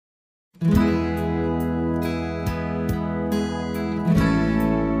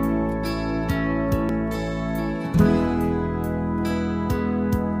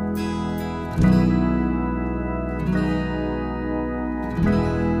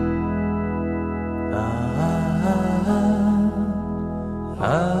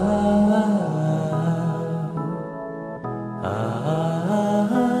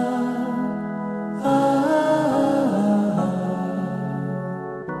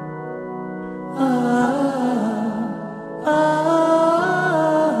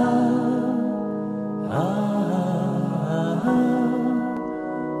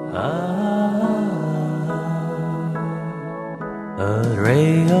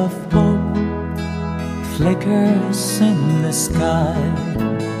of hope flickers in the sky.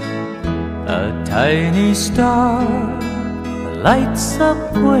 A tiny star lights up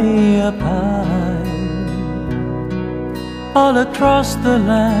way up high. All across the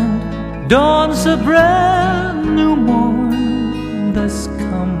land dawns a brand new morn. This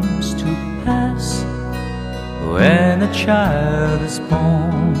comes to pass when a child is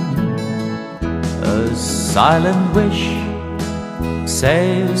born. A silent wish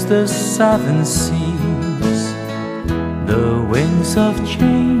sails the seven seas. The winds of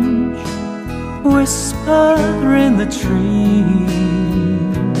change whisper in the trees,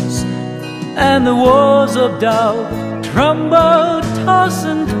 and the walls of doubt tremble, toss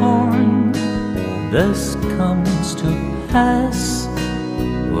and torn. This comes to pass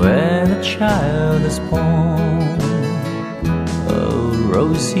when a child is born. A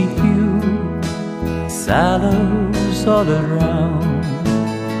rosy hue sallows all around.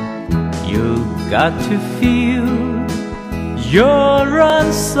 You've got to feel you're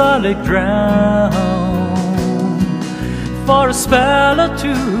on solid ground. For a spell or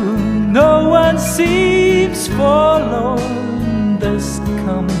two, no one seems forlorn. This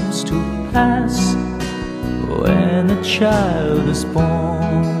comes to pass when a child is born.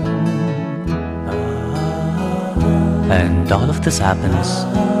 And all of this happens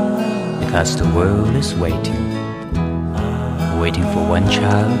because the world is waiting for one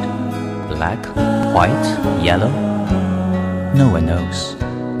child. Black, white, yellow, no one knows.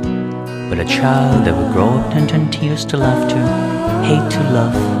 But a child that will grow up and turn tears to laughter, hate to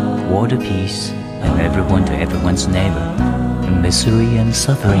love, war to peace, and everyone to everyone's neighbor. And misery and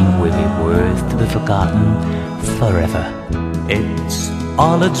suffering will be worth to be forgotten forever. It's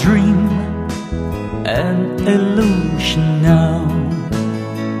all a dream, an illusion now.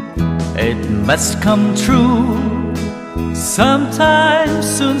 It must come true sometime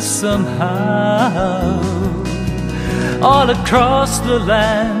soon, somehow. All across the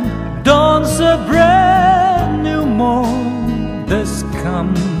land dawns a brand new morn. This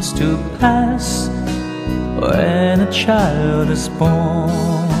comes to pass when a child is born.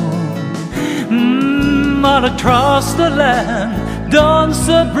 All across the land dawns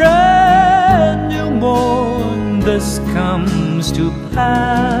a brand new morn. This comes to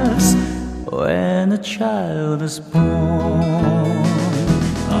pass when a child is born.